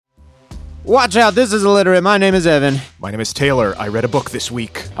Watch out, this is illiterate. My name is Evan. My name is Taylor. I read a book this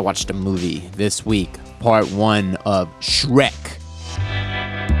week. I watched a movie this week, part 1 of Shrek.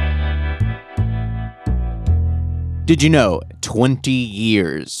 Did you know 20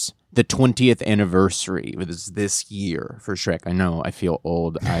 years, the 20th anniversary was this year for Shrek? I know, I feel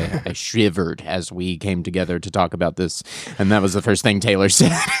old. I shivered as we came together to talk about this, and that was the first thing Taylor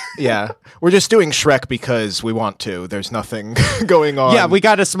said. Yeah, we're just doing Shrek because we want to. There's nothing going on. Yeah, we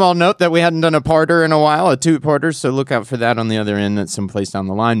got a small note that we hadn't done a parter in a while, a two-parter, so look out for that on the other end at some place down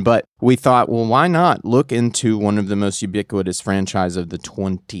the line. But we thought, well, why not look into one of the most ubiquitous franchise of the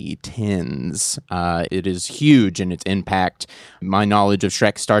 2010s? It is huge in its impact. My knowledge of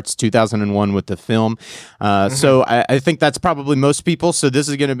Shrek starts 2001 with the film. So I think that's probably most people. So this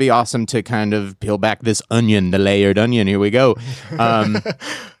is going to be awesome to kind of peel back this onion, the layered onion. Here we go.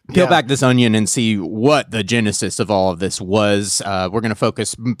 Peel back this onion and see what the genesis of all of this was. We're going to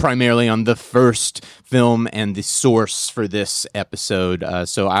focus primarily on the first film and the source for this episode. A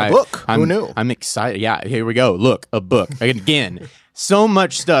book. Who knew? I'm excited. Yeah, here we go. Look, a book. Again, so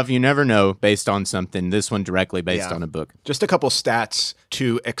much stuff you never know based on something. This one directly based on a book. Just a couple stats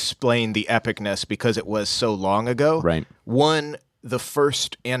to explain the epicness because it was so long ago. Right. One, the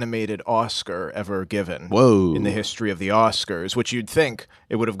first animated Oscar ever given in the history of the Oscars, which you'd think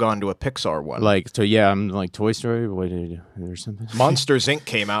it would have gone to a Pixar one. I'm like Toy Story or something. Monsters, Inc.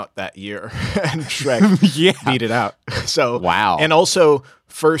 came out that year, and Shrek beat it out. So wow. And also,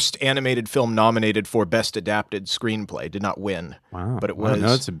 first animated film nominated for Best Adapted Screenplay. Did not win. Wow. But it was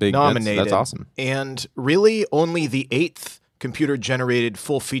that's a big, nominated. That's awesome. And really only the 8th computer-generated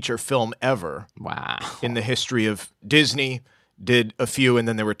full feature film ever in the history of Disney. Did a few, and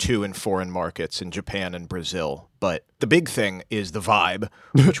then there were 2 in foreign markets in Japan and Brazil. But the big thing is the vibe,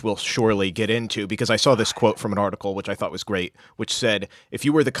 which we'll surely get into, because I saw this quote from an article, which I thought was great, which said, if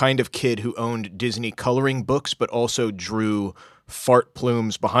you were the kind of kid who owned Disney coloring books, but also drew fart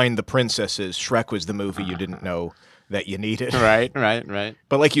plumes behind the princesses, Shrek was the movie you didn't know that you needed. Right.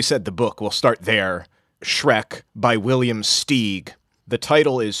 But like you said, the book, we'll start there. Shrek by William Steig. The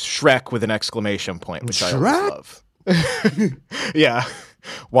title is Shrek with an exclamation point, which I always love. Yeah.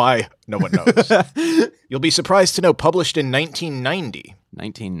 Why? No one knows. You'll be surprised to know, published in 1990.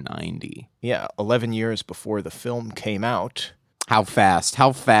 1990. Yeah, 11 years before the film came out. How fast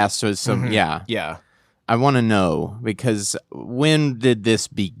was some... Yeah. I want to know, because when did this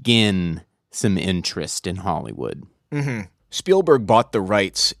begin some interest in Hollywood? Spielberg bought the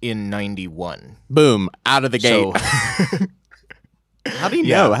rights in 91. Boom, out of the gate. How do you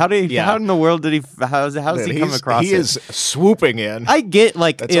know? How in the world did he? How's he come across it? He is swooping in. I get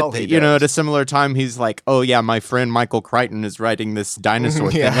That's all he does. At a similar time, he's like, oh yeah, my friend Michael Crichton is writing this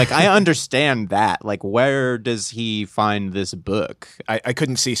dinosaur thing. Like, I understand that. Like, where does he find this book? I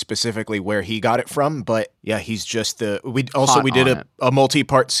couldn't see specifically where he got it from, but yeah, he's just we did a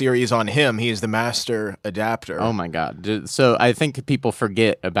multi-part series on him. He is the master adapter. Oh my God! So I think people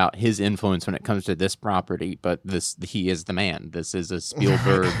forget about his influence when it comes to this property, but he is the man. This is a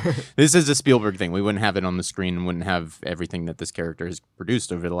Spielberg. This is a Spielberg thing. We wouldn't have it on the screen and wouldn't have everything that this character has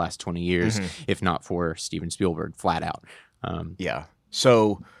produced over the last 20 years if not for Steven Spielberg, flat out.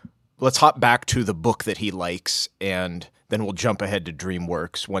 So let's hop back to the book that he likes, and then we'll jump ahead to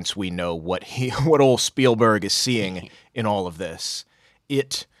DreamWorks once we know what old Spielberg is seeing in all of this.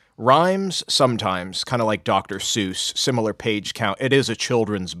 It rhymes sometimes, kind of like Dr. Seuss, similar page count. It is a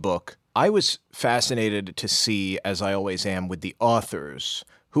children's book. I was fascinated to see, as I always am with the authors,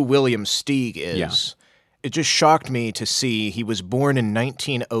 who William Steig is. Yeah. It just shocked me to see he was born in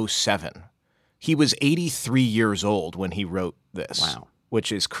 1907. He was 83 years old when he wrote this. Wow.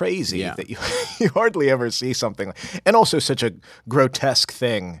 Which is crazy that you hardly ever see something like, and also such a grotesque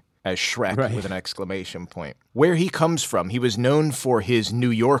thing as Shrek with an exclamation point. Where he comes from, he was known for his New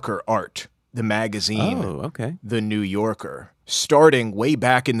Yorker art, the magazine, The New Yorker, starting way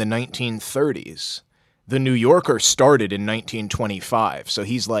back in the 1930s. The New Yorker started in 1925, so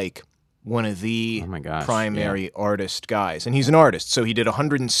he's like one of the primary artist guys. And he's an artist, so he did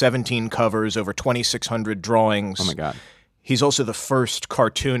 117 covers, over 2,600 drawings. Oh my God. He's also the first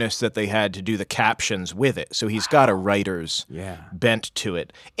cartoonist that they had to do the captions with it. So he's got a writer's bent to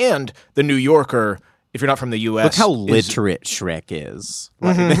it. And The New Yorker, if you're not from the U.S. Look how literate Shrek is.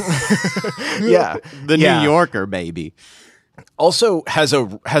 Like, The New Yorker, baby. Also has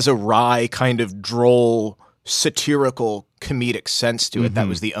a wry kind of droll, satirical, comedic sense to it. That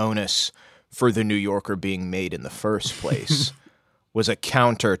was the onus for The New Yorker being made in the first place, was a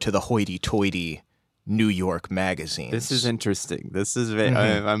counter to the hoity-toity New York magazines. This is interesting. This is very,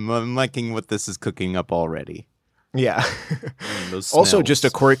 I'm liking what this is cooking up already. Yeah. Also, just a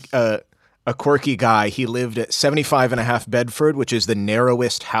a quirky guy. He lived at 75 and a half Bedford, which is the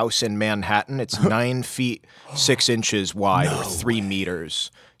narrowest house in Manhattan. It's 9 feet 6 inches wide, or 3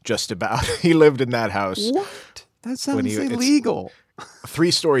 meters, just about. He lived in that house. What? That sounds illegal.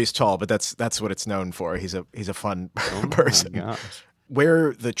 3 stories tall, but that's what it's known for. He's a fun person. My gosh.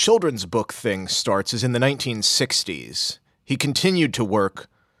 Where the children's book thing starts is in the 1960s. He continued to work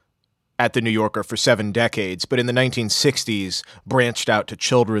at the New Yorker for 7 decades, but in the 1960s branched out to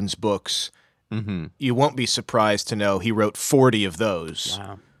children's books. Mm-hmm. You won't be surprised to know he wrote 40 of those.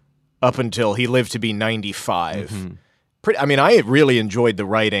 Wow. Up until he lived to be 95. Mm-hmm. I really enjoyed the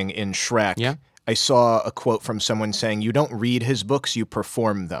writing in Shrek. Yeah. I saw a quote from someone saying, "You don't read his books, you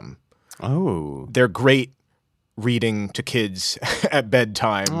perform them." Oh. They're great reading to kids at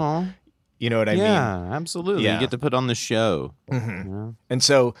bedtime. Aw. You know what I mean? Yeah, absolutely. Yeah. You get to put on the show. Mm-hmm. Yeah. And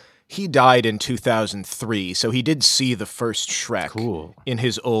so he died in 2003, so he did see the first Shrek Cool. in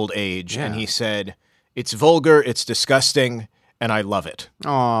his old age, and Yeah. he said, "It's vulgar, it's disgusting, and I love it."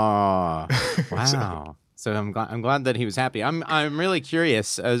 Aw. Wow. So I'm glad that he was happy. I'm really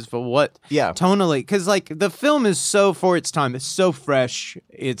curious as for what Yeah. tonally, because like the film is so for its time, it's so fresh.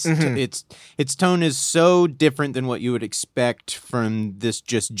 Its tone is so different than what you would expect from this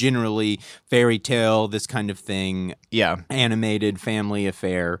just generally fairy tale, this kind of thing, Yeah. animated family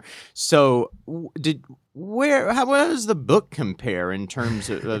affair. So how does the book compare in terms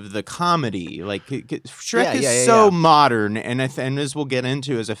of the comedy? Like Shrek is so modern, and and as we'll get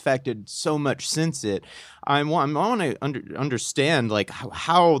into, has affected so much since it. I want to understand like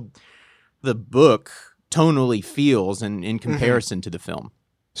how the book tonally feels in comparison to the film.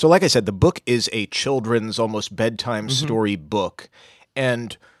 So like I said, the book is a children's, almost bedtime story book,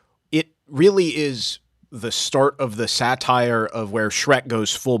 and it really is the start of the satire of where Shrek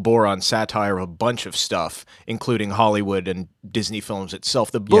goes full bore on satire of a bunch of stuff, including Hollywood and Disney films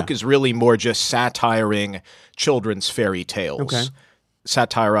itself. The book is really more just satiring children's fairy tales,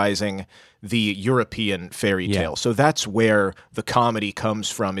 satirizing the European fairy tale. So that's where the comedy comes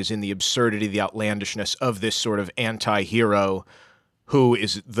from, is in the absurdity, the outlandishness of this sort of anti-hero who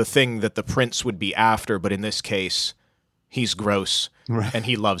is the thing that the prince would be after, but in this case, he's gross, and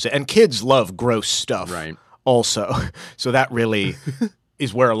he loves it. And kids love gross stuff also. So that really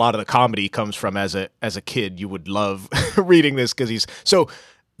is where a lot of the comedy comes from. As a kid, you would love reading this because he's... So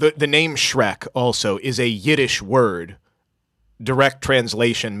the name Shrek also is a Yiddish word, direct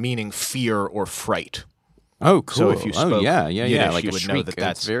translation meaning fear or fright. Oh, cool. So if you spoke Yiddish, like you a would shriek. know that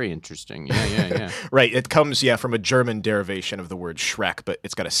that's very interesting. Yeah. Right. It comes, from a German derivation of the word Shrek, but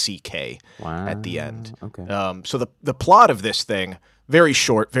it's got a CK at the end. Okay. So the plot of this thing, very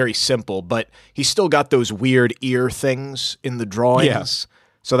short, very simple, but he's still got those weird ear things in the drawings. Yeah.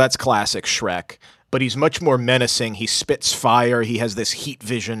 So that's classic Shrek. But he's much more menacing. He spits fire. He has this heat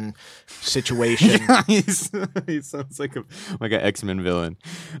vision situation. He sounds like an X-Men villain.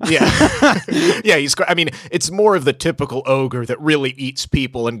 Yeah. It's more of the typical ogre that really eats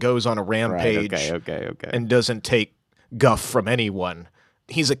people and goes on a rampage. Okay. And doesn't take guff from anyone.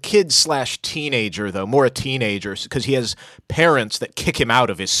 He's a kid/teenager, though, more a teenager, because he has parents that kick him out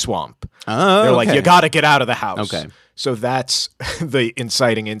of his swamp. Oh, They're like, you got to get out of the house. Okay. So that's the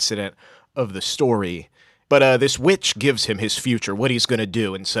inciting incident of the story. But this witch gives him his future, what he's going to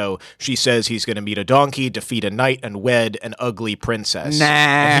do. And so she says he's going to meet a donkey, defeat a knight, and wed an ugly princess. Nah.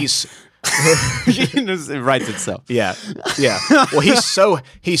 And he's... It writes itself. Yeah. Well, he's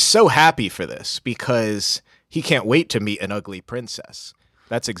so happy for this because he can't wait to meet an ugly princess.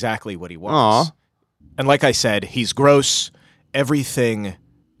 That's exactly what he wants. Aw. And like I said, he's gross. Everything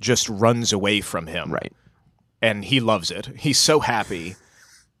just runs away from him. Right. And he loves it. He's so happy.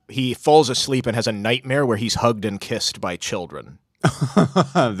 He falls asleep and has a nightmare where he's hugged and kissed by children.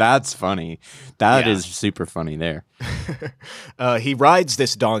 That's funny. That is super funny there. He rides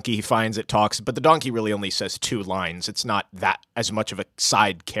this donkey. He finds it talks, but the donkey really only says 2 lines. It's not that as much of a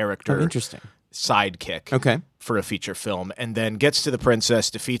side character. Oh, interesting. Sidekick. Okay. For a feature film, and then gets to the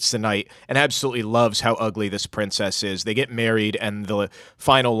princess, defeats the knight, and absolutely loves how ugly this princess is. They get married, and the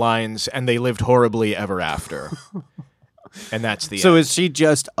final lines, and they lived horribly ever after. And that's the So end. is she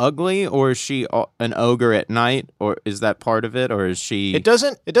just ugly, or is she an ogre at night, or is that part of it, or is she... It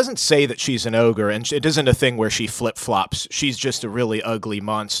doesn't say that she's an ogre, and it isn't a thing where she flip-flops. She's just a really ugly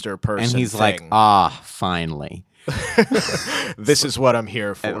monster person. And he's thing. like, finally. This is what I'm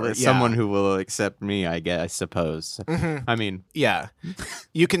here for. Someone who will accept me, I suppose. Mm-hmm. I mean... Yeah.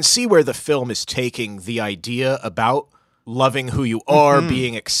 You can see where the film is taking the idea about loving who you are,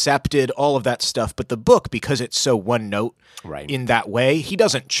 being accepted, all of that stuff. But the book, because it's so one note in that way, he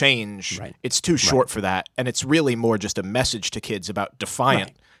doesn't change. Right. It's too short for that. And it's really more just a message to kids about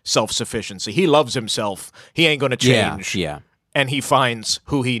defiant self-sufficiency. He loves himself. He ain't going to change. Yeah. And he finds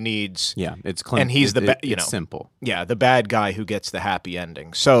who he needs. Yeah, it's and he's it's simple. Yeah, the bad guy who gets the happy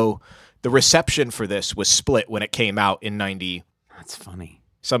ending. So the reception for this was split when it came out in 90. That's funny.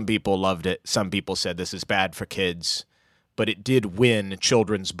 Some people loved it. Some people said this is bad for kids. But it did win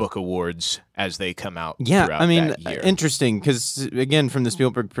Children's Book Awards as they come out. Yeah, throughout I mean, that year. interesting because again, from the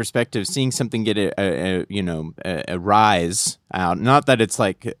Spielberg perspective, seeing something get a rise out. Not that it's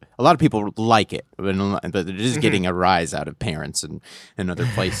like a lot of people like it, but it is getting a rise out of parents and other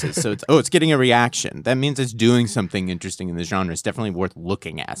places. So it's getting a reaction. That means it's doing something interesting in the genre. It's definitely worth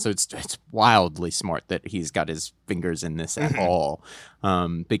looking at. So it's wildly smart that he's got his fingers in this at all.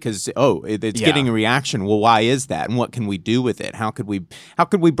 Because it's getting a reaction. Well, why is that? And what can we do with it? How could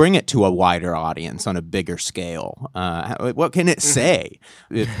we bring it to a wider audience on a bigger scale? What can it say?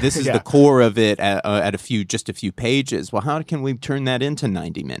 If this is the core of it at just a few pages, well, how can we turn that into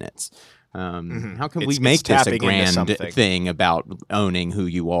 90 minutes? How can we make this a grand thing about owning who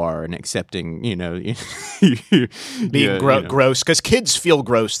you are and accepting, being gross? Because kids feel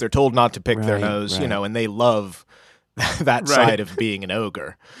gross. They're told not to pick their nose, and they love that side of being an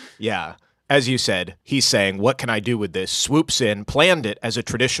ogre. Yeah. As you said, he's saying, what can I do with this? Swoops in, planned it as a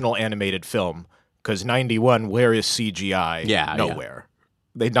traditional animated film. Because 91, where is CGI? Yeah, nowhere.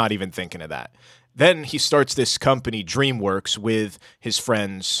 They're not even thinking of that. Then he starts this company, DreamWorks, with his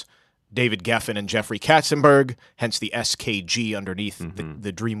friends David Geffen and Jeffrey Katzenberg, hence the SKG underneath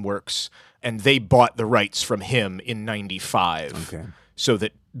the DreamWorks. And they bought the rights from him in 95. Okay. So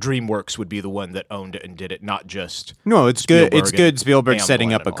that DreamWorks would be the one that owned it and did it, not just it's Spielberg. Good. It's good. Spielberg Amblin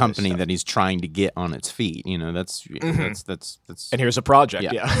setting up a and all this company stuff. that he's trying to get on its feet. That's And here's a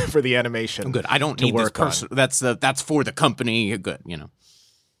project, for the animation. good. I don't to need this work on. person. That's for the company. Good.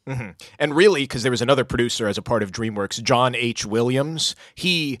 And really, because there was another producer as a part of DreamWorks, John H. Williams,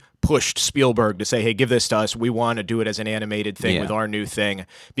 he pushed Spielberg to say, hey, give this to us. We want to do it as an animated thing with our new thing,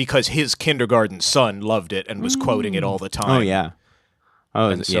 because his kindergarten son loved it and was quoting it all the time. Oh yeah. Oh,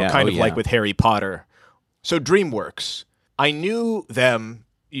 and so kind of like with Harry Potter. So DreamWorks, I knew them,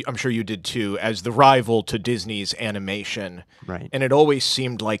 I'm sure you did too, as the rival to Disney's animation. Right. And it always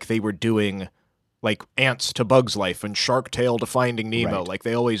seemed like they were doing like Ants to Bug's Life and Shark Tale to Finding Nemo. Right. Like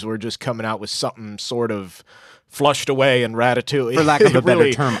they always were just coming out with something sort of flushed away and Ratatouille. For lack of a better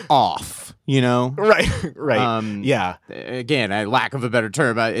term, off. Right. Yeah. Again, lack of a better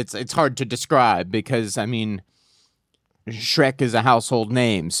term, it's hard to describe because Shrek is a household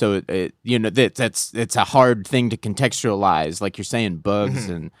name, so it's a hard thing to contextualize. Like you're saying, bugs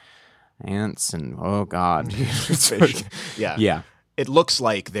and ants and oh god, Fish. Yeah. Yeah. It looks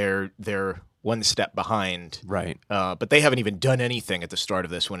like they're one step behind, Right. But they haven't even done anything at the start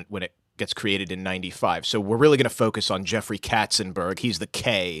of this when it gets created in 95. So we're really going to focus on Jeffrey Katzenberg. He's the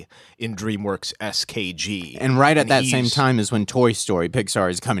K in DreamWorks SKG. And right at that same time is when Toy Story,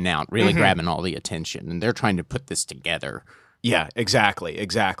 Pixar, is coming out, really grabbing all the attention, and they're trying to put this together. Yeah,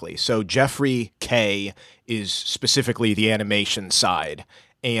 exactly. So Jeffrey K is specifically the animation side.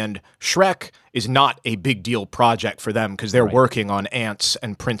 And Shrek is not a big deal project for them because they're working on Ants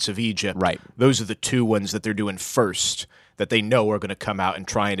and Prince of Egypt. Right. Those are the two ones that they're doing first that they know are going to come out and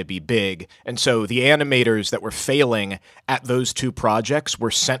trying to be big. And so the animators that were failing at those two projects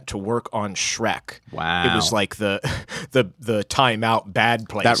were sent to work on Shrek. Wow. It was like the Time Out Bad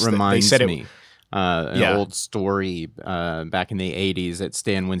Place. That reminds me. An Yeah. old story back in the 80s at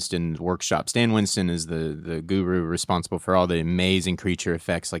Stan Winston's workshop. Stan Winston is the guru responsible for all the amazing creature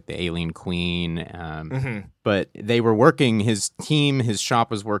effects like the Alien Queen. But they were working, his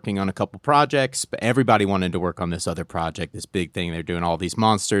shop was working on a couple projects, but everybody wanted to work on this other project, this big thing. They're doing all these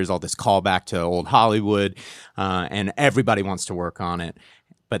monsters, all this callback to old Hollywood, and everybody wants to work on it.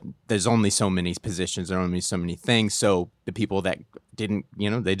 But there's only so many positions, there are only so many things. So the people that didn't,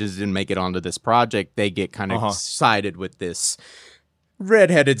 they just didn't make it onto this project, they get kind of sided with this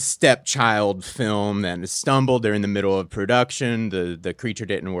redheaded stepchild film that has stumbled. They're in the middle of production. The creature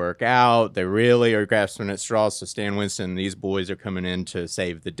didn't work out. They really are grasping at straws. So Stan Winston and these boys are coming in to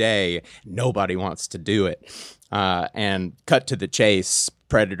save the day. Nobody wants to do it. And cut to the chase,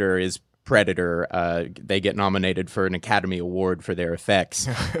 Predator. They get nominated for an Academy Award for their effects.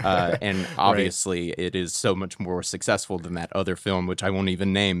 And obviously it is so much more successful than that other film, which I won't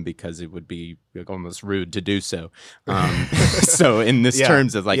even name because it would be almost rude to do so. So in this Yeah,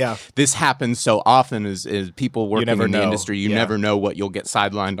 terms of like, yeah. this happens so often as people working never in the know. industry, you Yeah. never know what you'll get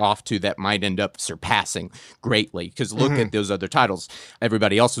sidelined off to that might end up surpassing greatly. Because look at those other titles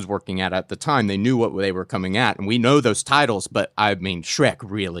everybody else was working at the time. They knew what they were coming at, and we know those titles, but I mean, Shrek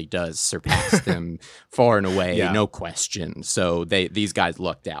really does surpass them far and away, Yeah. no question. So these guys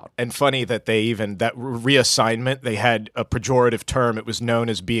lucked out. And funny that they even, that reassignment, they had a pejorative term. It was known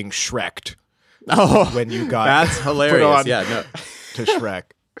as being Shreked. Oh, When you got that's put hilarious. on Yeah, no. to Shrek.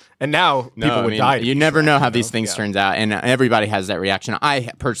 And now people would die. to You be never Shrek, know how you these things Yeah. turns out, and everybody has that reaction. I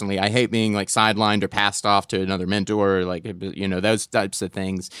personally, I hate being like sidelined or passed off to another mentor, or like those types of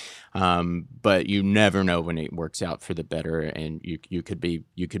things. But you never know when it works out for the better, and you could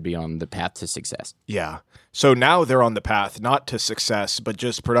be on the path to success. Yeah. So now they're on the path, not to success, but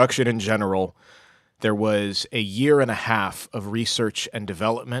just production in general. There was a year and a half of research and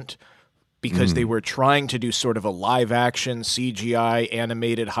development because they were trying to do sort of a live action CGI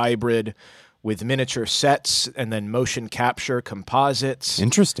animated hybrid with miniature sets and then motion capture composites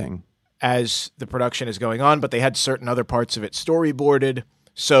Interesting. as the production is going on, but they had certain other parts of it storyboarded.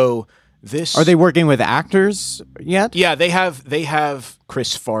 So this Are they working with actors yet? Yeah, they have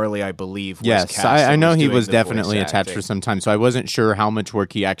Chris Farley, I believe. Was Yes, cast I and know he doing was the definitely voice attached acting. for some time, so I wasn't sure how much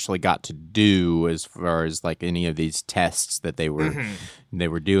work he actually got to do as far as like any of these tests that they were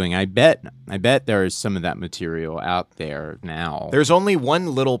doing. I bet there is some of that material out there now. There's only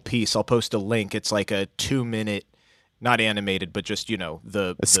one little piece. I'll post a link. It's like a 2-minute, not animated, but just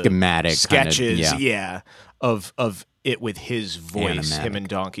the schematic kind of- sketches, yeah. of it with his voice, him Animatic. and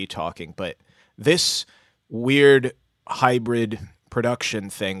Donkey talking. But this weird hybrid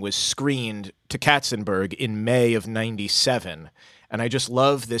production thing was screened to Katzenberg in May of '97, and I just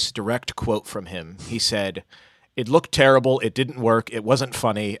love this direct quote from him. He said, "It looked terrible. It didn't work. It wasn't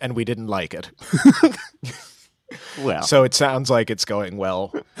funny, and we didn't like it." Well, So it sounds like it's going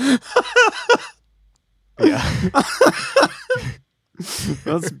well. Yeah.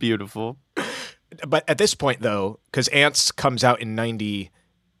 that's beautiful. But at this point, though, because Ants comes out in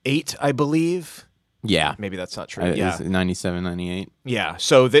 '98, I believe. Yeah. Maybe that's not true. Yeah. 97, 98. Yeah.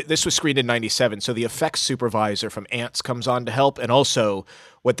 So this was screened in '97. So the effects supervisor from Ants comes on to help. And also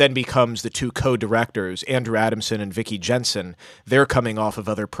what then becomes the two co-directors, Andrew Adamson and Vicky Jensen, they're coming off of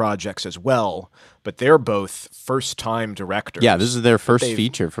other projects as well. But they're both first-time directors. Yeah, this is their first They've-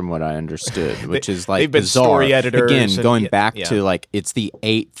 feature from what I understood, which is like they've been bizarre. story editors Again, and- going yeah, back yeah. to like it's the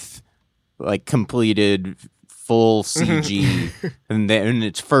 8th like completed full CG and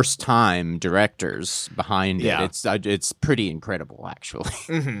it's first time directors behind it. Yeah. It's pretty incredible actually.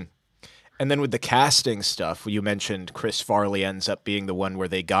 And then with the casting stuff, you mentioned Chris Farley ends up being the one where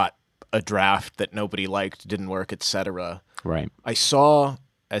they got a draft that nobody liked, didn't work, etc. Right. I saw,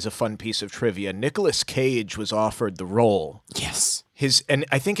 as a fun piece of trivia, Nicolas Cage was offered the role. Yes. And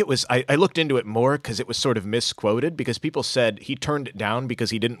I think it was, I looked into it more because it was sort of misquoted because people said he turned it down because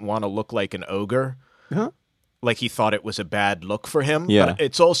he didn't want to look like an ogre. Huh? Like he thought it was a bad look for him. Yeah. But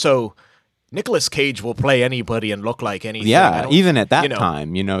it's also, Nicolas Cage will play anybody and look like anything. I Yeah, don't- even at that you know,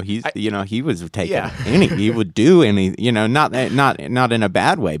 time, he was taking Yeah. he would do any, not in a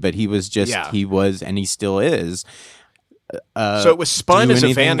bad way, but he was just Yeah. he was and he still is. So it was spun do as a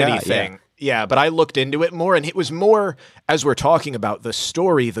anything vanity that, yeah. thing. Yeah, but I looked into it more, and it was more, as we're talking about the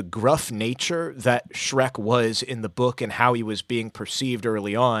story, the gruff nature that Shrek was in the book and how he was being perceived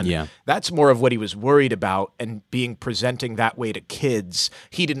early on. Yeah. That's more of what he was worried about, and being presenting that way to kids.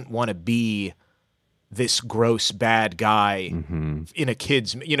 He didn't want to be this gross bad guy in a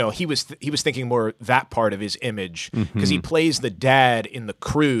kid's, he was thinking more that part of his image because he plays the dad in The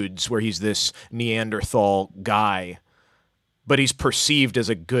Croods where he's this Neanderthal guy. But he's perceived as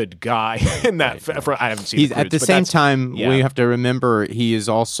a good guy in that. I haven't seen. He's The at Croods, the but same that's- time. yeah. We have to remember he is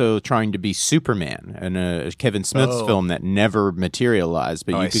also trying to be Superman in a Kevin Smith's Oh. film that never materialized.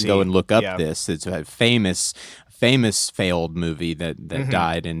 But Oh, you I could see. go and look up Yeah. this. It's a famous failed movie that Mm-hmm.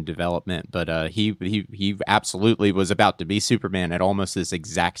 died in development. But he absolutely was about to be Superman at almost this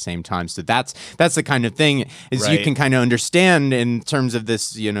exact same time. So that's the kind of thing is you Right. can kind of understand in terms of this.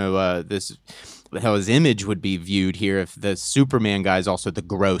 This. How his image would be viewed here if the Superman guy is also the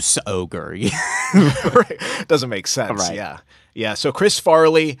gross ogre. Right. Doesn't make sense. Right. Yeah. So Chris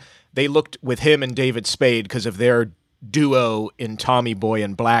Farley, they looked with him and David Spade because of their duo in Tommy Boy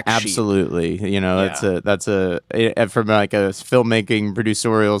and Black Sheep. Absolutely. That's a from like a filmmaking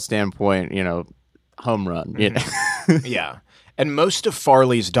producerial standpoint, home run. Yeah. And most of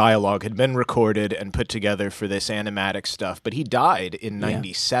Farley's dialogue had been recorded and put together for this animatic stuff, but he died in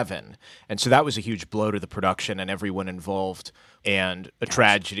 97. And so that was a huge blow to the production and everyone involved, and a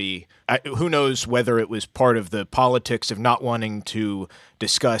tragedy. Who knows whether it was part of the politics of not wanting to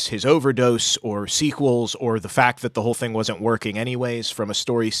discuss his overdose or sequels, or the fact that the whole thing wasn't working anyways from a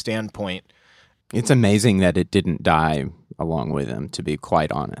story standpoint. It's amazing that it didn't die along with him, to be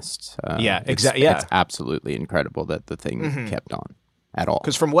quite honest. Exactly. Yeah. It's absolutely incredible that the thing kept on at all.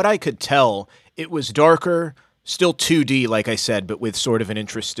 Because from what I could tell, it was darker, still 2D, like I said, but with sort of an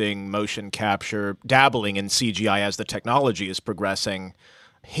interesting motion capture, dabbling in CGI as the technology is progressing.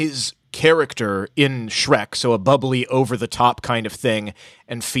 His character in Shrek, so a bubbly, over-the-top kind of thing,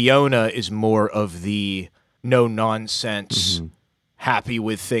 and Fiona is more of the no-nonsense, happy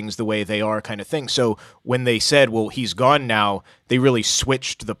with things the way they are kind of thing. So when they said, well, he's gone now, they really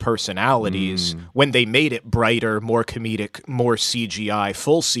switched the personalities. When they made it brighter, more comedic, more CGI,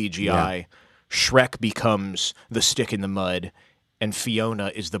 full CGI, Shrek becomes the stick in the mud, and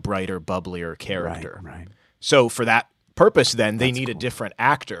Fiona is the brighter, bubblier character. Right. So for that purpose, then, they need a different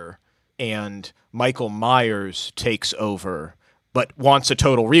actor, and Michael Myers takes over, but wants a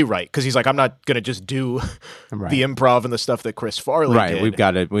total rewrite, because he's like, I'm not going to just do the improv and the stuff that Chris Farley did. We've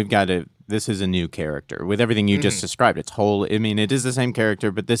got to, this is a new character. With everything you just described, it is the same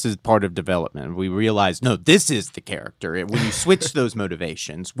character, but this is part of development. We realize, no, this is the character. When you switch those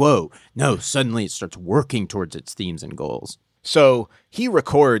motivations, suddenly it starts working towards its themes and goals. So he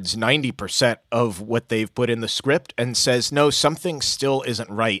records 90% of what they've put in the script and says, no, something still isn't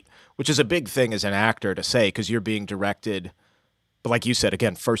right, which is a big thing as an actor to say, because you're being directed. But like you said,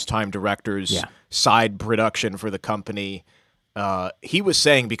 again, first-time directors, side production for the company. He was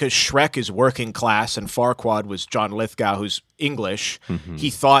saying because Shrek is working class and Farquaad was John Lithgow, who's English,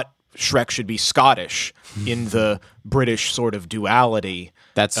 he thought Shrek should be Scottish in the British sort of duality.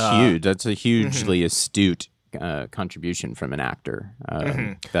 That's huge. That's a hugely astute contribution from an actor.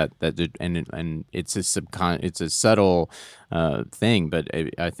 And it's a subtle thing, but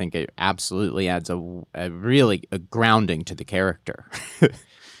I think it absolutely adds a grounding to the character.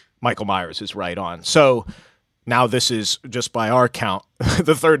 Michael Myers is right on. So now this is, just by our count,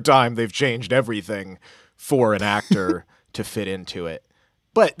 the third time they've changed everything for an actor to fit into it.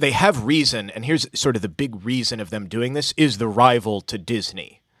 But they have reason, and here's sort of the big reason of them doing this, is the rival to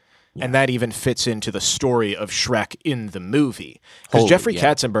Disney. Yeah. And that even fits into the story of Shrek in the movie. Because Jeffrey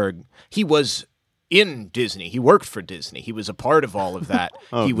Katzenberg, he was in Disney. He worked for Disney. He was a part of all of that.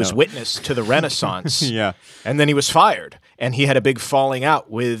 He was witness to the Renaissance. And then he was fired. And he had a big falling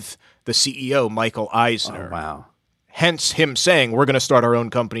out with the CEO, Michael Eisner. Oh, wow. Hence him saying, we're going to start our own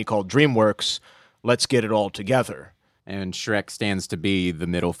company called DreamWorks. Let's get it all together. And Shrek stands to be the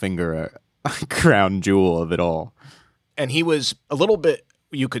middle finger, crown jewel of it all. And he was a little bit,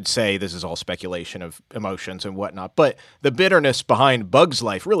 you could say, this is all speculation of emotions and whatnot, but the bitterness behind Bug's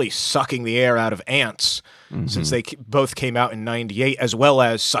Life really sucking the air out of Ants, since they both came out in 98, as well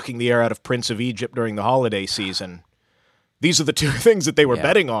as sucking the air out of Prince of Egypt during the holiday season. These are the two things that they were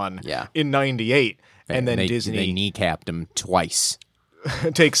betting on in 98. And then Disney... They kneecapped him twice.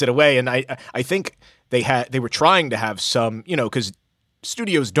 Takes it away. And I think they were trying to have some, because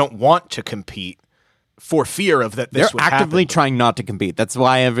studios don't want to compete for fear of that this would happen. They're actively trying not to compete. That's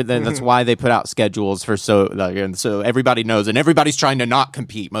why that's why they put out schedules for so everybody knows, and everybody's trying to not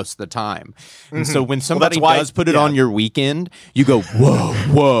compete most of the time. And so when somebody does put it on your weekend, you go,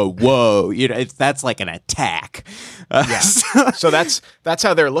 whoa. That's like an attack. So that's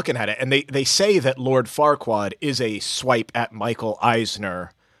how they're looking at it. And they say that Lord Farquaad is a swipe at Michael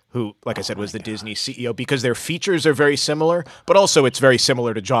Eisner, who, like I said, was the Disney CEO, because their features are very similar, but also it's very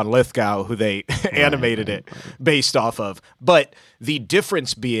similar to John Lithgow, who they animated it based off of. But the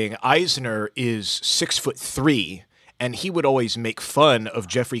difference being Eisner is 6'3", and he would always make fun of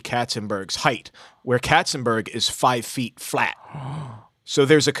Jeffrey Katzenberg's height, where Katzenberg is 5 feet flat. So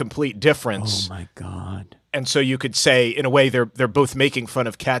there's a complete difference. Oh my God. And so you could say, in a way, they're both making fun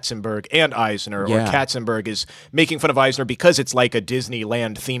of Katzenberg and Eisner, or Katzenberg is making fun of Eisner because it's like a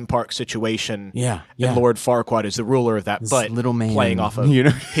Disneyland theme park situation. And Lord Farquaad is the ruler of that, but little man, playing off of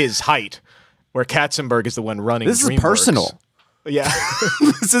his height, where Katzenberg is the one running. This DreamWorks. is personal. Yeah.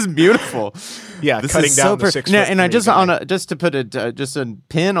 This is beautiful. Yeah, This cutting is down so the 6 No, foot and I three just guy. just to put just a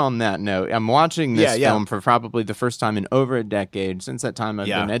pin on that note. I'm watching this Yeah. film for probably the first time in over a decade. Since that time, I've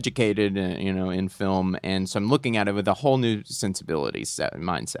Yeah. been educated, in film, and so I'm looking at it with a whole new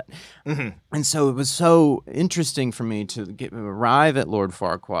mindset. And so it was so interesting for me to arrive at Lord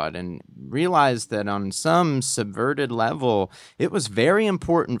Farquaad and realize that on some subverted level, it was very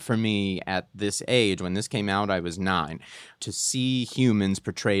important for me at this age. When this came out, I was 9, to see humans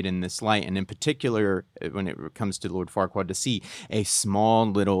portrayed in this light, and in particular, when it comes to Lord Farquaad, to see a small,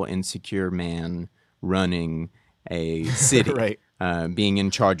 little, insecure man running a city. Right. Being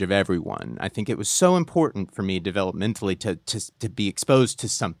in charge of everyone. I think it was so important for me developmentally to be exposed to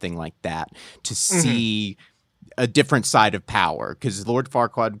something like that, to see a different side of power, because Lord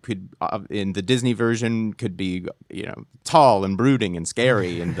Farquaad could, in the Disney version, could be, tall and brooding and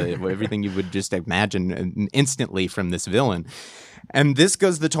scary and everything you would just imagine instantly from this villain. And this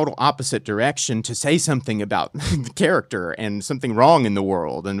goes the total opposite direction to say something about the character and something wrong in the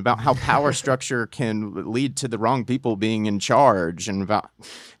world, and about how power structure can lead to the wrong people being in charge, and about,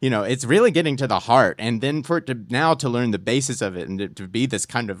 it's really getting to the heart. And then for it to learn the basis of it, and to be this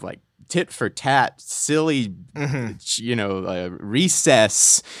kind of like tit for tat, silly,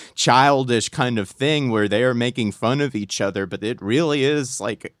 recess, childish kind of thing where they are making fun of each other, but it really is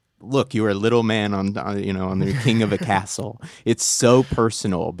like, look, you're a little man on the king of a castle. It's so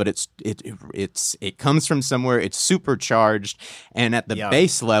personal, but it comes from somewhere. It's supercharged, and at the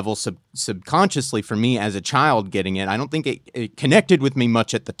base level, subconsciously for me as a child getting it, I don't think it connected with me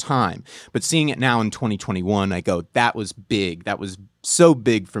much at the time. But seeing it now in 2021, I go, that was big. That was so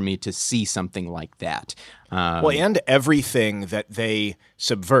big for me to see something like that. And everything that they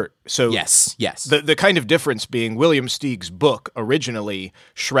subvert. So yes. The kind of difference being William Steig's book, originally,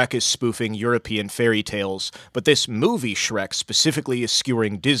 Shrek is spoofing European fairy tales, but this movie, Shrek, specifically is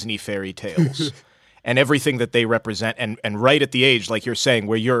skewering Disney fairy tales. And everything that they represent, and right at the age, like you're saying,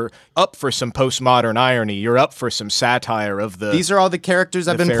 where you're up for some postmodern irony, you're up for some satire of the... These are all the characters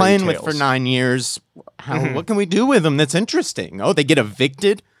I've been playing with for 9 years. What can we do with them that's interesting? Oh, they get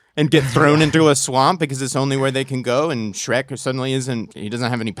evicted and get thrown into a swamp because it's only where they can go, and Shrek suddenly he doesn't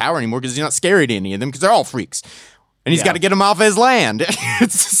have any power anymore because he's not scary to any of them because they're all freaks. And he's got to get them off his land.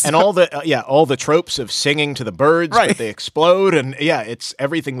 And all the tropes of singing to the birds, but they explode, and it's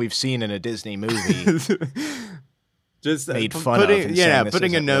everything we've seen in a Disney movie. Just made fun of.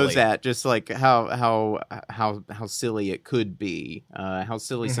 Putting a nose at just like how silly it could be, how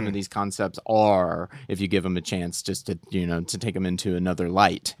silly some of these concepts are if you give them a chance, just to to take them into another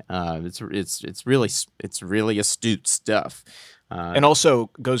light. It's really astute stuff, and also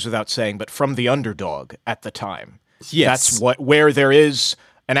goes without saying, but from the underdog at the time. Yes. That's where there is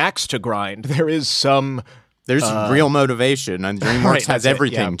an axe to grind. There is some... There's real motivation, and DreamWorks has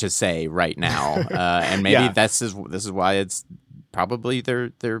everything to say right now. And maybe this is why it's probably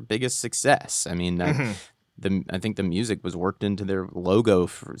their biggest success. I mean, I think the music was worked into their logo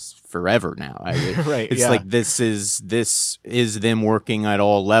for forever now. It's like this is them working at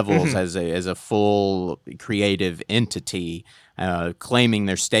all levels as a full creative entity, claiming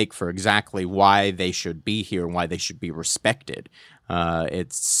their stake for exactly why they should be here and why they should be respected.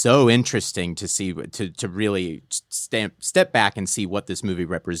 It's so interesting to see, to really step back and see what this movie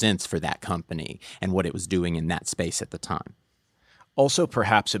represents for that company and what it was doing in that space at the time. Also,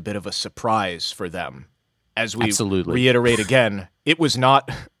 perhaps a bit of a surprise for them. As we Absolutely. reiterate again, it was not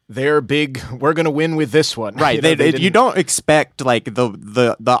their big, we're going to win with this one. Right. You don't expect like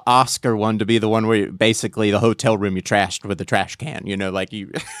the Oscar one to be the one where basically the hotel room you trashed with the trash can,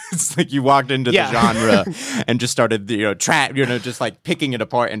 it's like you walked into the genre and just started, just like picking it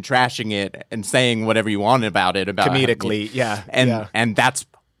apart and trashing it and saying whatever you wanted about it. Comedically, And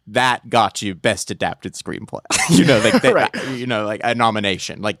that got you best adapted screenplay. Like a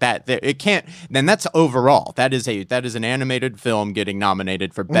nomination like that. It can't. Then that's overall. That is an animated film getting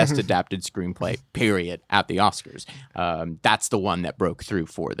nominated for best adapted screenplay. Period at the Oscars. That's the one that broke through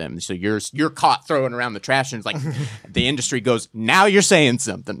for them. So you're caught throwing around the trash, and it's like the industry goes, now you're saying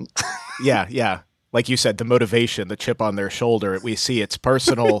something. Yeah. Like you said, the motivation, the chip on their shoulder, we see it's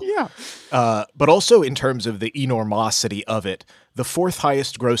personal. But also in terms of the enormosity of it, the 4th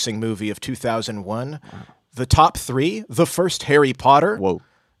highest grossing movie of 2001, the top 3, the first Harry Potter,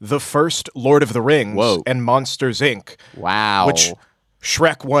 the first Lord of the Rings, and Monsters, Inc. Wow. Which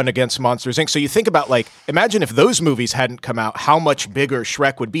Shrek won against Monsters, Inc. So you think about, imagine if those movies hadn't come out, how much bigger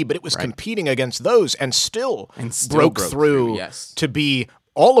Shrek would be. But it was competing against those and still broke through to be...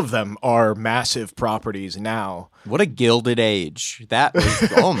 All of them are massive properties now. What a gilded age. That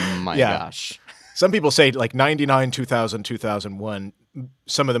was, oh my gosh. Some people say 99, 2000, 2001,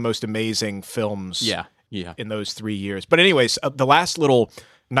 some of the most amazing films Yeah. in those 3 years. But anyways, the last little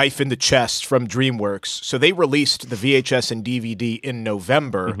knife in the chest from DreamWorks. So they released the VHS and DVD in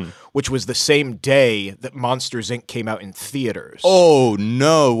November, which was the same day that Monsters, Inc. came out in theaters. Oh,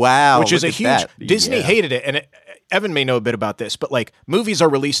 no. Wow. Which is Look a at huge... that. Disney Yeah. hated it, and Evan may know a bit about this, but like movies are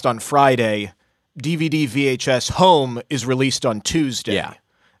released on Friday, DVD, VHS, home is released on Tuesday. Yeah.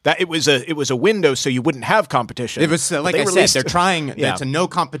 That it was a window so you wouldn't have competition. It was But like they I released- said, they're trying. Yeah. It's a no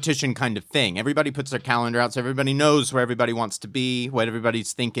competition kind of thing. Everybody puts their calendar out, so everybody knows where everybody wants to be, what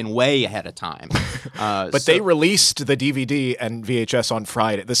everybody's thinking way ahead of time. But they released the DVD and VHS on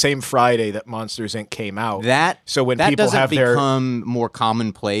Friday, the same Friday that Monsters Inc. came out. so when that people doesn't have their become more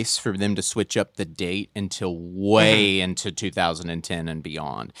commonplace for them to switch up the date until way into 2010 and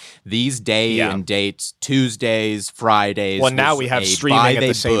beyond. These day Yeah. and dates, Tuesdays, Fridays. Well, now was we have a streaming by at the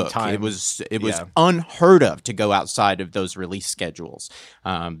they same book. time. It was Yeah. unheard of to go outside of those release schedules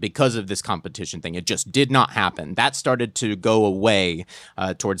because of this competition thing. It just did not happen. That started to go away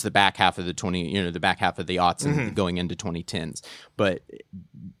towards the back half of the the back half of the aughts and going into 2010s. But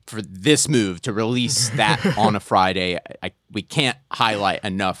for this move to release that on a Friday, we can't highlight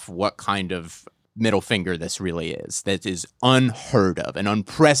enough what kind of middle finger this really is. That is unheard of, an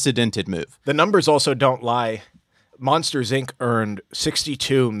unprecedented move. The numbers also don't lie. Monsters Inc. earned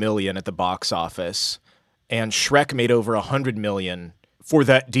 $62 million at the box office, and Shrek made over $100 million for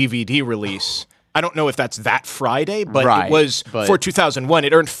that DVD release. I don't know if that's that Friday, but Right, it was but- for 2001.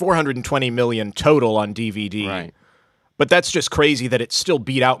 It earned $420 million total on DVD. Right. But that's just crazy that it still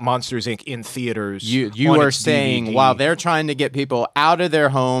beat out Monsters Inc. in theaters. You on are its saying DVD. while they're trying to get people out of their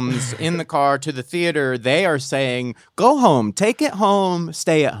homes in the car to the theater, they are saying, "Go home, take it home,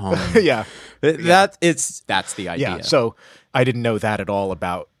 stay at home." yeah, That's the idea. yeah. So I didn't know that at all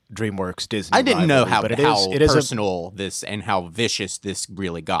about DreamWorks Disney. I didn't know rivalry, how but it is personal this and how vicious this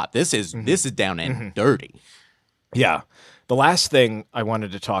really got. This is down and dirty. Yeah. The last thing I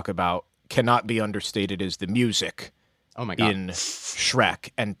wanted to talk about cannot be understated is the music Oh my god. in Shrek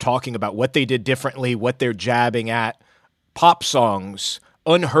and talking about what they did differently, what they're jabbing at. Pop songs,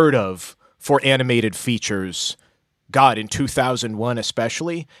 unheard of for animated features. God, in 2001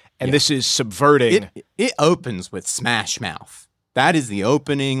 especially. And this is subverting. It opens with Smash Mouth. That is the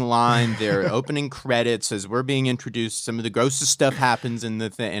opening line. Their opening credits as we're being introduced. Some of the grossest stuff happens in the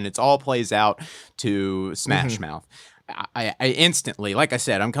thing, and it's all plays out to Smash Mouth. I instantly, like I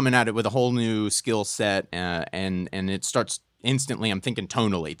said, I'm coming at it with a whole new skill set, and it starts instantly. I'm thinking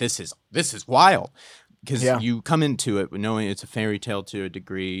tonally, this is wild. Because you come into it knowing it's a fairy tale to a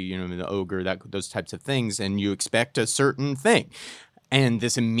degree, the ogre, those types of things, and you expect a certain thing. And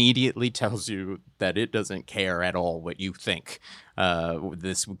this immediately tells you that it doesn't care at all what you think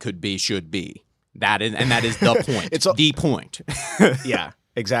this should be. That is the point. It's the point. Yeah,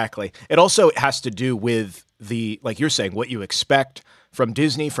 exactly. It also has to do with like you're saying, what you expect from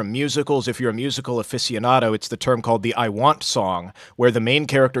Disney, from musicals. If you're a musical aficionado, it's the term called the I Want song, where the main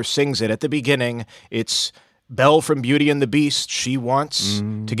character sings it at the beginning. It's Belle from Beauty and the Beast. She wants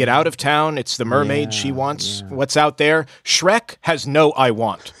to get out of town. It's the mermaid. She wants what's out there. Shrek has no I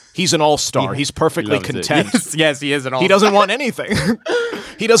want. He's an all-star. He's perfectly Loves it. content. Yes, he is an all. He doesn't want anything.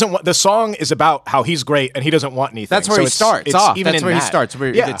 He doesn't want. The song is about how he's great and he doesn't want anything. That's where So he it's- starts it's off. even That's in where he that. starts.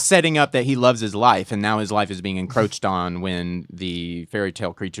 Yeah. It's setting up that he loves his life, and now his life is being encroached on when the fairy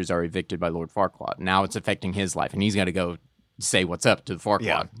tale creatures are evicted by Lord Farquaad. Now it's affecting his life, and he's got to go say what's up to the Farquaad.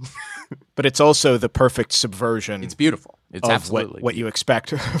 Yeah. But it's also the perfect subversion. It's beautiful. It's of absolutely what you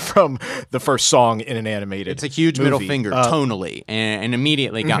expect from the first song in an animated. It's a huge middle movie. finger tonally, and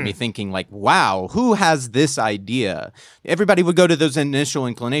immediately got me thinking, like, wow, who has this idea? Everybody would go to those initial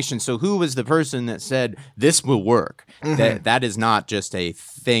inclinations. So who was the person that said this will work? That is not just a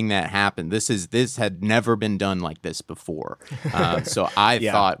thing that happened. This had never been done like this before. So I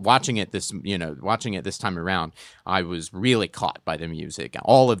thought watching it this time around, I was really caught by the music.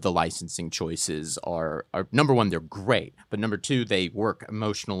 All of the licensing choices are number one, they're great. But number two, they work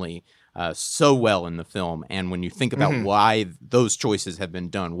emotionally so well in the film. And when you think about why those choices have been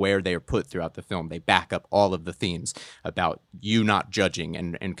done, where they are put throughout the film, they back up all of the themes about you not judging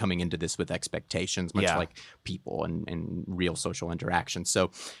and coming into this with expectations, much like people and real social interaction. So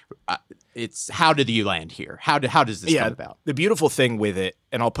it's how did you land here? How does this come about? The beautiful thing with it,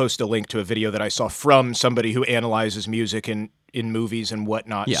 and I'll post a link to a video that I saw from somebody who analyzes music in movies and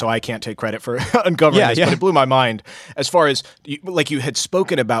whatnot, so I can't take credit for uncovering this, but it blew my mind as far as, like you had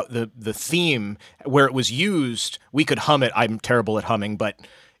spoken about the theme where it was used. We could hum it. I'm terrible at humming, but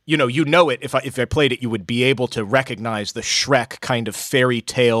you know it. If I played it, you would be able to recognize the Shrek kind of fairy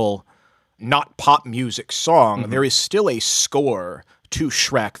tale, not pop music song. There is still a score to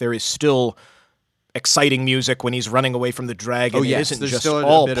Shrek. There is still exciting music when he's running away from the dragon. Oh, yes, it isn't there's just still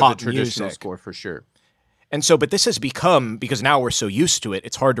all a bit pop of a traditional music. score for sure. And so, but this has become, because now we're so used to it,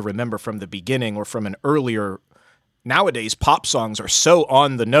 it's hard to remember from the beginning or from an earlier. Nowadays, pop songs are so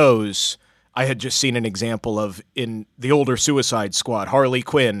on the nose. I had just seen an example of in the older Suicide Squad, Harley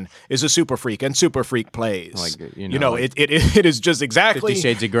Quinn is a super freak, and Super Freak plays. Like, it is just exactly 50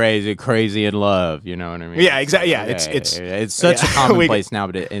 Shades of Grey is Crazy in Love. You know what I mean? Yeah, exactly. Yeah, it's such a commonplace now,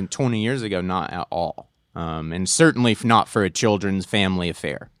 but and 20 years ago, not at all. And certainly not for a children's family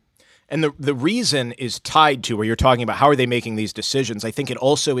affair. And the reason is tied to where you're talking about how are they making these decisions. I think it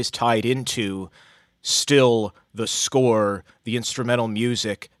also is tied into still the score, the instrumental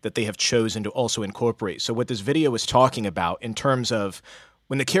music that they have chosen to also incorporate. So what this video is talking about in terms of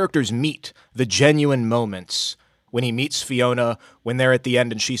when the characters meet, the genuine moments, when he meets Fiona, when they're at the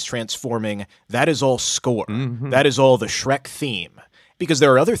end and she's transforming, that is all score. Mm-hmm. That is all the Shrek theme. Because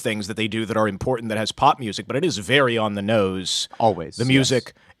there are other things that they do that are important that has pop music, but it is very on the nose. Always. The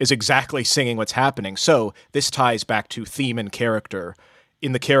music is exactly singing what's happening. So this ties back to theme and character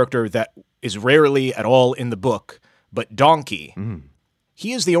in the character that is rarely at all in the book, but Donkey. Mm.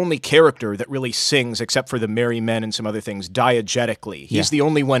 He is the only character that really sings, except for the Merry Men and some other things, diegetically. He's the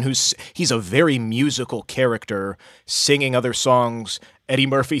only one he's a very musical character, singing other songs, Eddie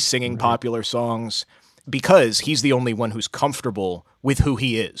Murphy singing popular songs, because he's the only one who's comfortable with who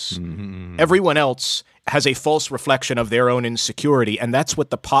he is. Mm-hmm. Everyone else has a false reflection of their own insecurity, and that's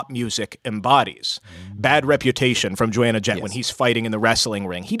what the pop music embodies. Mm-hmm. Bad Reputation from Joanna Jett when he's fighting in the wrestling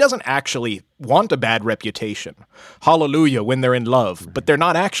ring. He doesn't actually want a bad reputation. Hallelujah when they're in love, but they're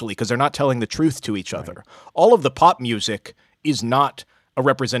not actually, because they're not telling the truth to each other. All of the pop music is not a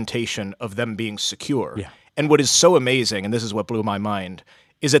representation of them being secure. Yeah. And what is so amazing, and this is what blew my mind,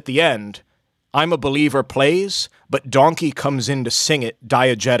 is at the end, I'm a Believer plays, but Donkey comes in to sing it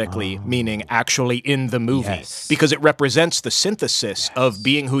diegetically, meaning actually in the movie, because it represents the synthesis of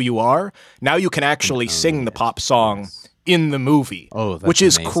being who you are. Now you can actually sing the pop song in the movie, which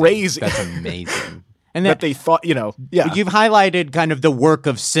is crazy. That's amazing. And that they thought, you've highlighted kind of the work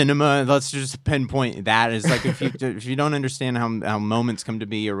of cinema. Let's just pinpoint that as like if you don't understand how moments come to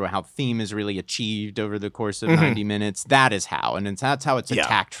be or how theme is really achieved over the course of 90 minutes, that is how, and that's how it's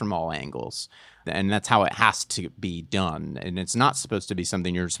attacked from all angles, and that's how it has to be done. And it's not supposed to be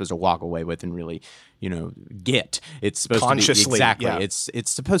something you're supposed to walk away with and really, get. It's supposed consciously, to be exactly. Yeah.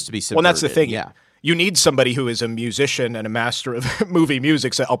 It's supposed to be subverted. Well, that's the thing. Yeah. You need somebody who is a musician and a master of movie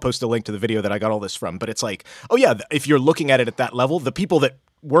music. So I'll post a link to the video that I got all this from. But it's like, if you're looking at it at that level, the people that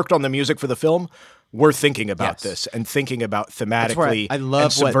worked on the music for the film were thinking about this and thinking about thematically. I love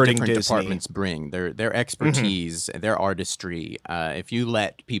and subverting what different Disney. departments bring their expertise, their artistry. If you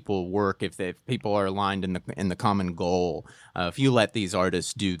let people work, if people are aligned in the common goal, if you let these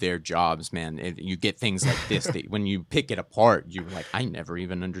artists do their jobs, man, you get things like this. That when you pick it apart, you're like, I never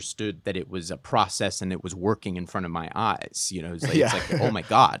even understood that it was a process and it was working in front of my eyes. It's like, oh my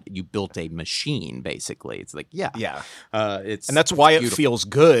God, you built a machine. Basically, it's like, and that's why it feels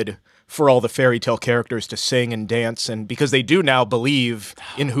good for all the fairy tale characters to sing and dance, and because they do now believe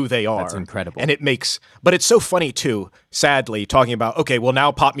in who they are. That's incredible. And but it's so funny too, sadly, talking about,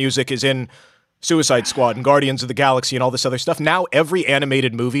 now pop music is in Suicide Squad and Guardians of the Galaxy and all this other stuff. Now every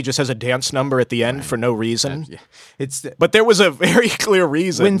animated movie just has a dance number at the end for no reason. But there was a very clear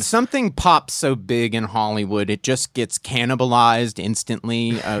reason. When something pops so big in Hollywood, it just gets cannibalized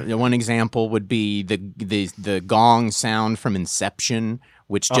instantly. One example would be the gong sound from Inception,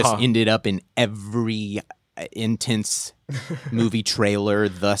 which just ended up in every intense movie trailer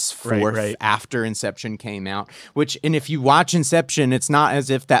thus forth after Inception came out. And if you watch Inception, it's not as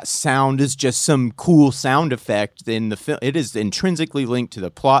if that sound is just some cool sound effect in the film. It is intrinsically linked to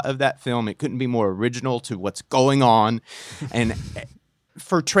the plot of that film. It couldn't be more original to what's going on. And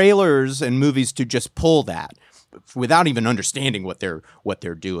for trailers and movies to just pull that without even understanding what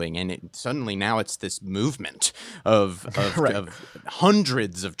they're doing, and suddenly now it's this movement of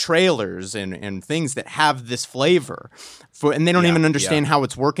hundreds of trailers and things that have this flavor, and they don't even understand how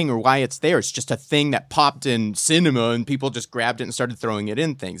it's working or why it's there. It's just a thing that popped in cinema, and people just grabbed it and started throwing it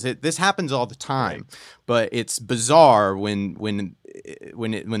in things. This happens all the time, but it's bizarre when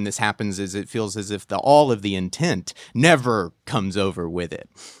this happens. Is it feels as if all of the intent never comes over with it.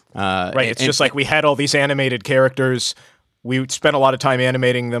 It's just like we had all these animated characters. We spent a lot of time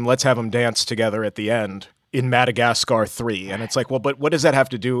animating them. Let's have them dance together at the end in Madagascar 3. And it's like, well, but what does that have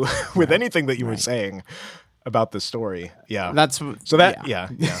to do with anything that you were saying? about the story. Yeah. That's So that, yeah.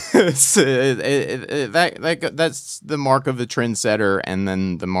 That's the mark of the trendsetter, and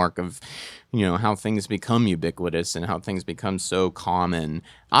then the mark of, how things become ubiquitous and how things become so common.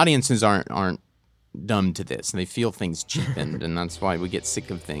 Audiences aren't dumb to this. They feel things cheapened, and that's why we get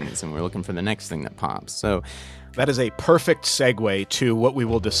sick of things, and we're looking for the next thing that pops. So that is a perfect segue to what we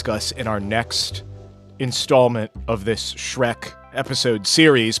will discuss in our next installment of this Shrek episode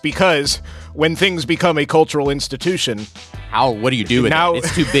series, because when things become a cultural institution, what do you do with it?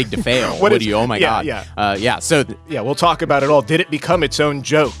 It's too big to fail. Oh my God. We'll talk about it all. Did it become its own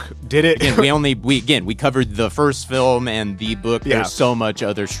joke? Did it? we covered the first film and the book. Yeah. There's so much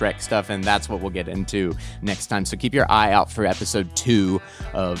other Shrek stuff, and that's what we'll get into next time. So keep your eye out for episode 2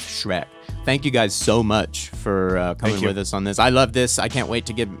 of Shrek. Thank you guys so much for coming with us on this. I love this. I can't wait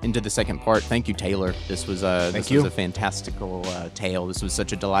to get into the second part. Thank you, Taylor. This was a fantastical tale. This was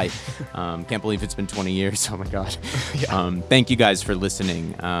such a delight. Can't believe it's been 20 years. Oh my God. Yeah. Thank you guys for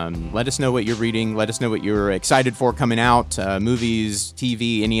listening. Let us know what you're reading. Let us know what you're excited for coming out. Movies,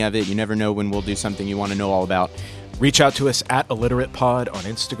 TV, any of it. You never know when we'll do something you want to know all about. Reach out to us at IlliteratePod on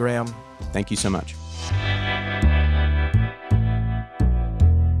Instagram. Thank you so much.